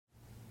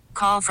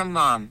call from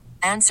mom.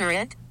 Answer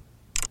it.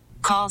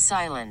 Call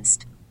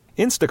silenced.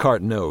 Instacart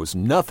knows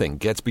nothing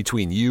gets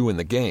between you and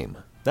the game.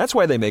 That's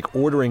why they make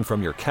ordering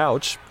from your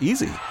couch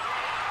easy.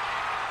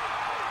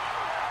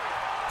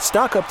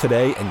 Stock up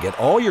today and get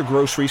all your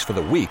groceries for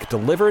the week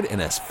delivered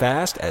in as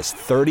fast as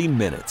 30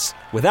 minutes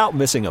without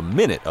missing a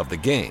minute of the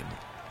game.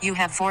 You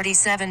have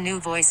 47 new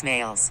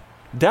voicemails.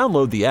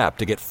 Download the app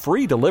to get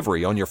free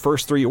delivery on your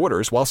first 3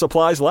 orders while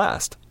supplies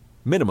last.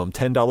 Minimum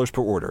 $10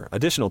 per order.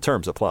 Additional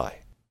terms apply.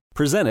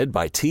 Presented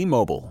by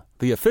T-Mobile,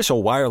 the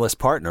official wireless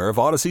partner of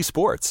Odyssey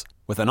Sports.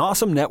 With an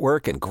awesome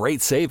network and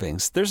great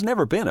savings, there's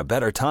never been a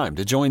better time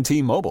to join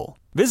T-Mobile.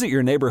 Visit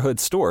your neighborhood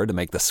store to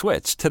make the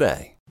switch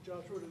today.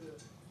 Josh, what are the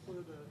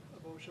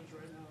emotions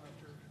right now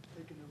after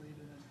taking the lead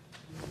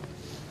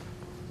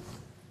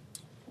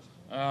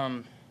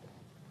and then?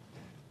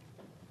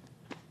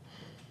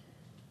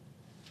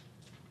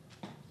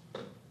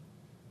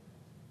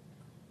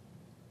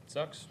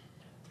 Sucks.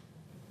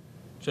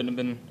 Shouldn't have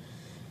been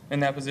in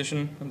that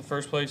position in the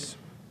first place.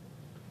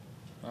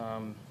 It's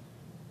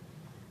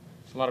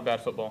a lot of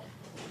bad football.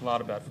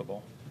 Josh,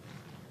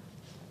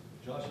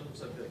 it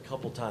looks like a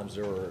couple times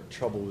there were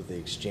trouble with the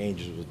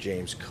exchanges with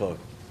James Cook.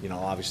 You know,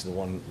 obviously the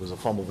one was a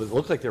fumble, but it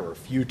looked like there were a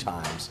few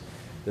times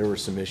there were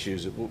some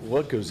issues.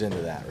 What goes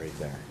into that right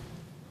there?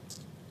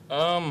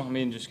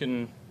 Just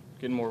getting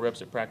more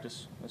reps at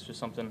practice. That's just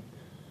something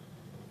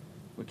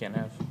we can't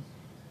have.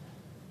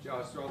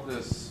 Josh, throughout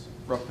this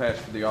rough patch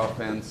for the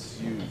offense,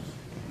 you've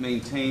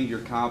maintained your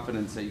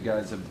confidence that you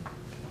guys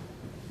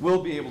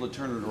will be able to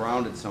turn it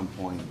around at some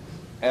point.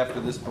 After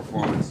this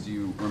performance, do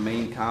you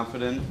remain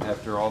confident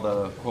after all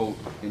the, quote,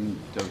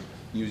 to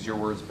use your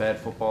words, bad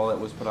football that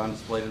was put on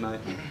display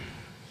tonight?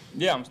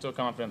 Yeah, I'm still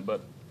confident,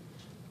 but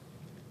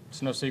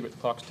it's no secret the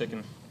clock's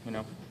ticking,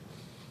 Gotta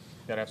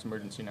have some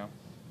urgency now.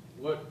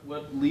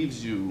 What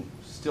leaves you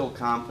still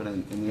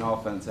confident in the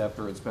offense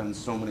after it's been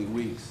so many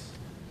weeks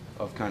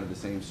of kind of the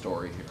same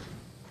story here?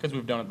 Because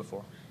we've done it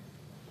before.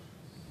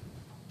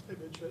 Hey,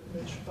 Mitch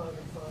 5-5.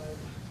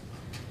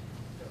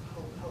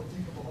 How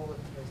deep of a hole have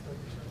you guys dug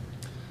yourself?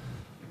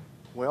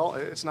 Well,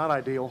 it's not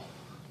ideal.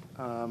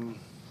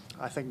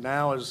 I think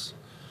now is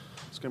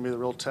going to be the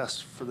real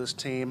test for this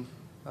team,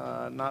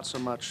 not so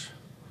much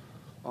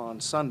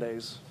on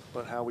Sundays,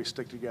 but how we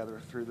stick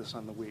together through this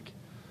on the week.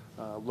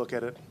 Look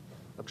at it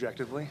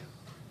objectively.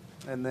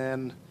 And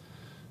then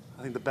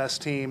I think the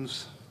best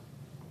teams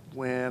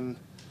when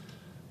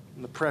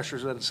the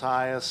pressure's at its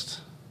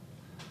highest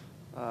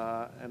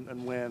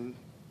and when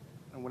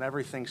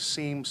everything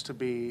seems to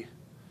be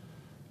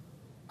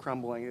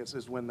crumbling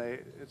is when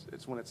it's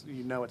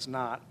it's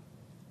not,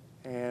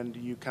 and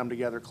you come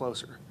together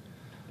closer.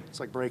 It's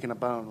like breaking a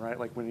bone, right?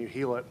 Like when you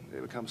heal it,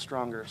 it becomes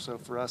stronger. So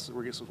for us,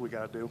 that's what we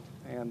got to do,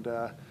 and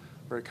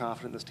very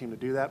confident in this team to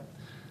do that.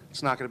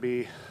 It's not going to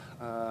be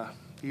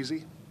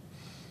easy,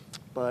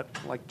 but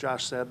like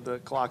Josh said, the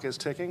clock is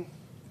ticking,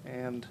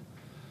 and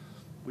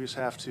we just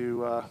have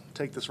to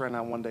take this right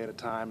now one day at a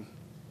time,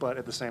 but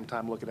at the same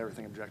time look at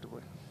everything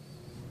objectively.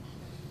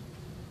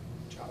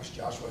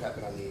 Josh, what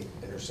happened on the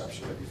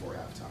interception right before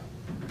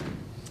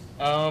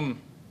halftime?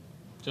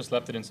 Just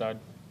left it inside.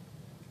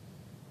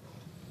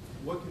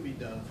 What can be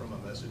done from a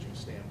messaging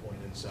standpoint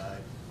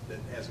inside that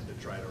hasn't been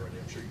tried already?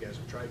 I'm sure you guys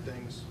have tried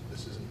things.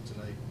 This isn't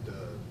tonight.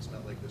 It's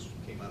not like this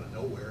came out of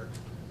nowhere.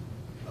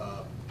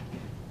 A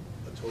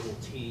total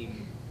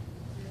team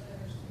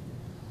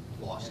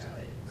lost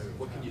tonight. I mean,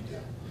 what can you do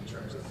in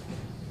terms of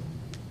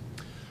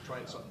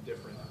trying something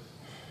different?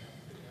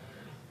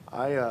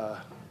 I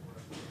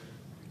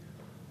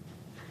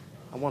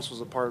once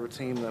was a part of a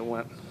team that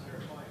won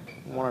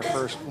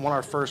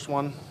our first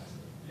one,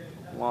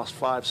 lost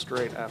 5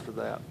 straight after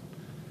that.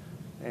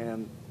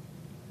 And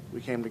we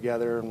came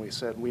together and we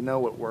said, we know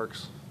what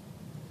works.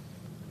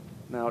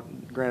 Now,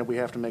 granted, we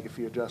have to make a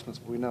few adjustments,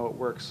 but we know it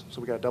works. So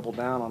we got to double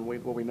down on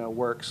what we know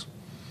works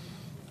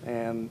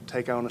and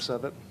take onus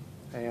of it.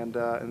 And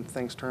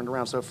things turned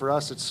around. So for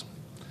us, it's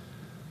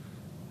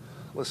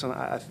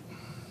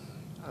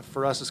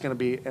for us, it's going to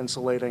be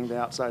insulating the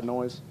outside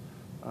noise.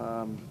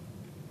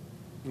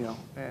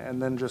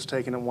 And then just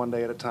taking it one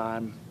day at a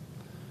time,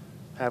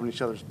 having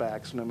each other's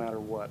backs no matter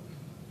what.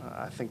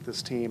 I think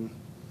this team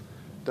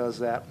does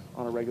that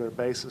on a regular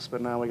basis, but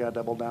now we got to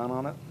double down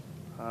on it.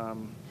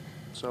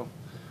 So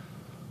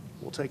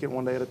we'll take it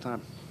one day at a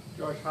time.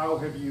 Josh, how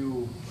have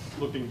you,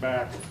 looking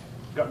back,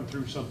 gotten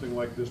through something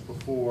like this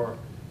before,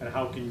 and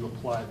how can you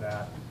apply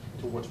that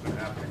to what's been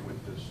happening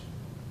with this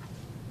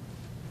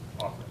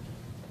offense?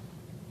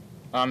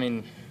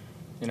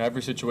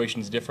 Every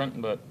situation is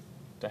different, but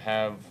to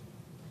have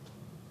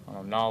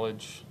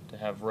knowledge, to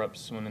have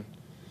reps when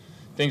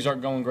things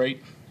aren't going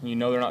great,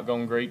 and they're not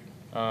going great.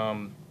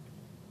 You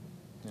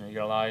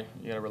gotta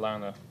rely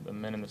on the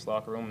men in this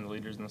locker room and the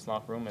leaders in this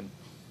locker room, and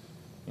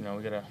we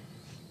gotta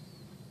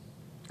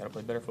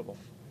play better football.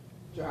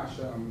 Josh,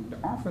 the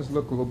offense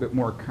looked a little bit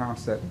more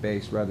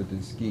concept-based rather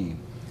than scheme.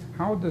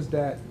 How does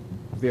that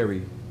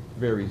varies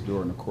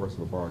during the course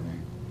of a ball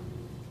game?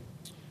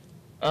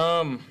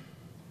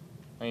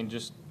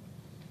 Just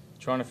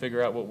trying to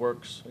figure out what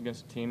works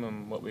against the team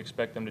and what we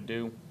expect them to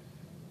do,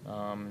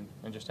 and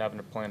just having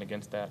to plan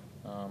against that.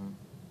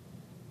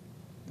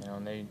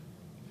 And they,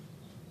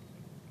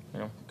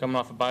 coming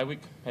off a bye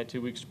week, had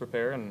 2 weeks to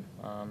prepare, and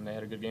they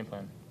had a good game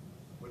plan.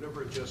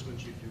 Whatever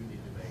adjustments you do need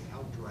to make,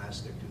 how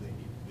drastic do they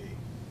need to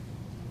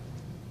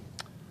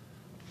be?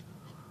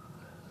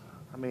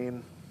 I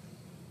mean,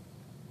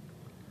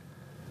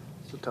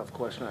 it's a tough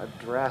question.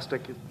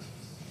 Drastic.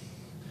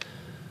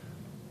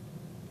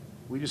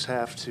 We just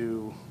have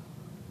to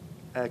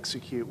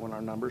execute when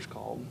our number's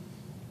called.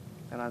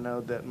 And I know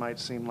that might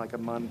seem like a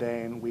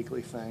mundane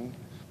weekly thing,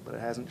 but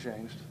it hasn't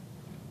changed.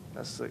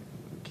 That's the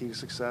key to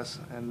success.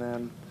 And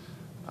then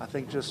I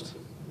think just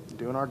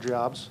doing our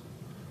jobs,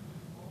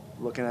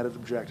 looking at it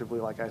objectively,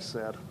 like I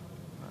said.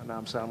 Now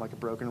I'm sounding like a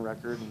broken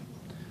record, and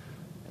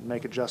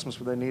make adjustments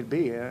where they need to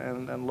be,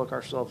 and look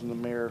ourselves in the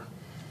mirror,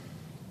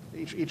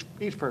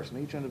 each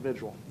person, each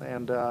individual,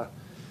 and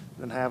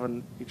then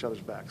having each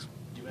other's backs.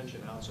 You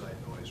mentioned outside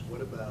noise.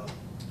 What about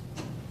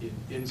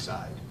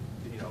inside,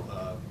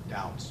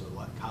 doubts, so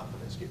like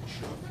confidence getting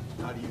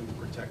shook? How do you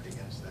protect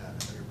against that? I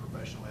know you're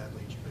professional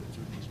athletes, you've been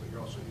through these, but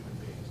you're also human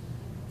beings.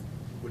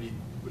 What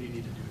do you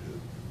need to do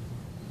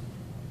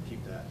to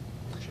keep that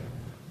in check?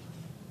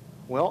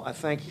 Well, I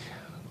think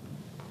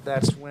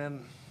that's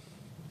when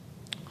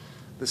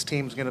this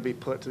team's going to be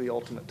put to the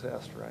ultimate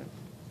test, right?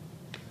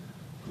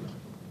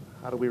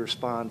 How do we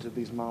respond to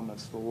these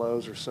moments? The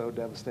lows are so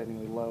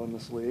devastatingly low in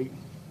this league.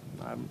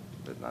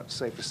 It's not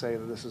safe to say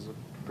that this is a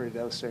pretty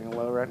devastating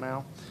low right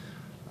now.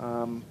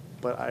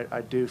 But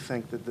I do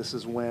think that this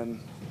is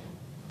when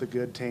the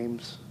good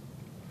teams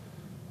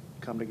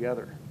come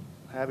together.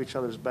 Have each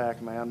other's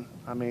back, man.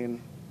 I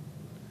mean,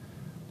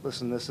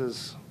 listen, this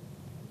is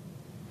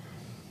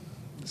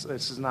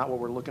not what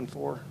we're looking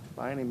for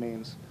by any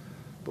means,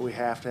 but we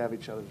have to have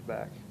each other's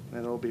back.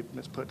 And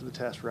it's put to the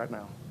test right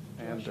now,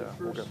 and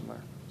we'll go from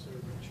there.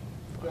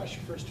 Josh,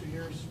 your first 2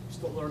 years,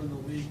 still learning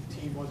the league, the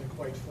team wasn't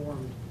quite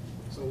formed.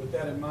 So with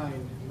that in mind,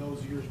 and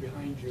those years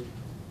behind you,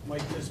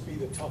 might this be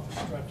the toughest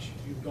stretch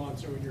you've gone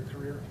through in your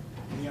career,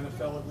 in the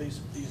NFL at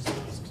least, these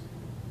last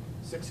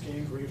 6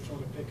 games where you've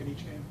thrown a pick in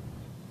each game?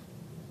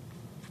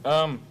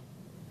 I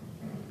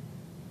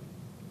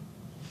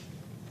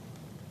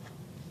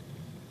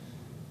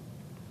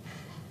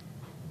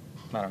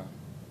don't know.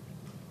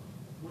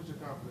 Where's your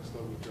confidence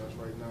level, Josh,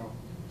 right now?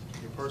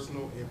 Your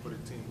personal and for the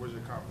team, where's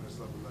your confidence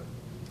level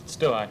at?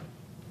 Still high.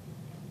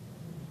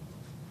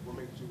 What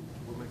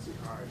makes it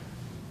high?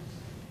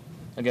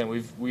 Again,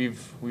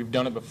 we've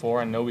done it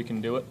before. I know we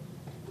can do it.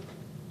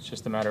 It's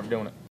just a matter of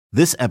doing it.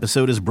 This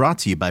episode is brought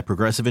to you by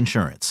Progressive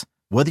Insurance.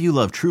 Whether you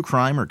love true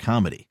crime or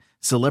comedy,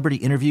 celebrity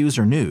interviews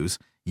or news,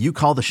 you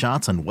call the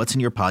shots on what's in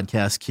your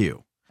podcast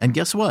queue. And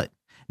guess what?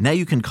 Now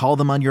you can call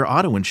them on your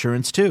auto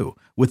insurance too,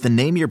 with the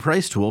Name Your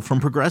Price tool from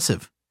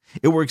Progressive.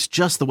 It works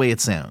just the way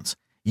it sounds.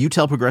 You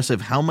tell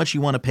Progressive how much you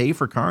want to pay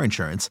for car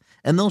insurance,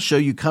 and they'll show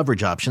you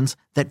coverage options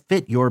that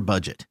fit your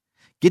budget.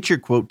 Get your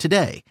quote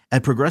today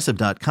at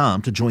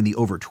Progressive.com to join the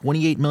over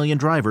 28 million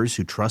drivers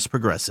who trust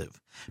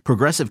Progressive.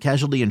 Progressive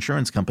Casualty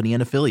Insurance Company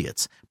and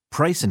Affiliates.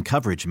 Price and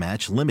coverage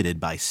match limited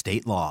by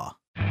state law.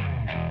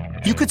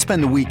 You could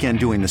spend the weekend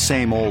doing the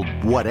same old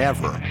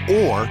whatever,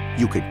 or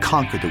you could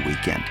conquer the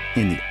weekend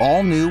in the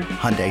all-new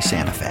Hyundai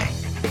Santa Fe.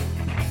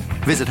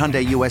 Visit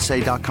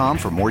HyundaiUSA.com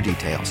for more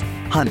details.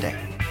 Hyundai,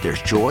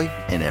 there's joy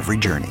in every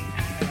journey.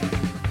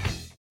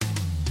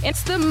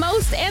 It's the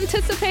most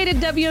anticipated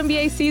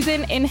WNBA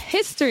season in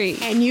history.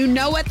 And you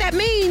know what that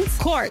means.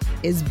 Court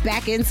is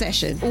back in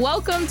session.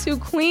 Welcome to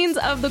Queens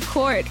of the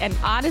Court, an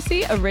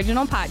Odyssey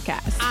original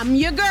podcast. I'm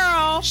your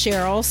girl,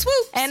 Cheryl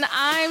Swoop. And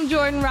I'm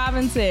Jordan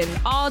Robinson.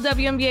 All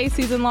WNBA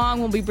season long,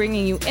 we'll be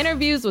bringing you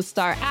interviews with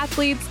star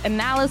athletes,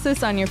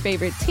 analysis on your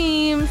favorite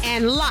teams,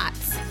 and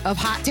lots of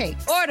hot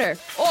takes.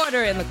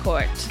 Order in the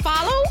court.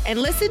 Follow and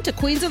listen to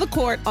Queens of the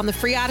Court on the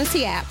free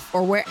Odyssey app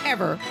or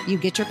wherever you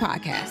get your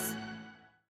podcasts.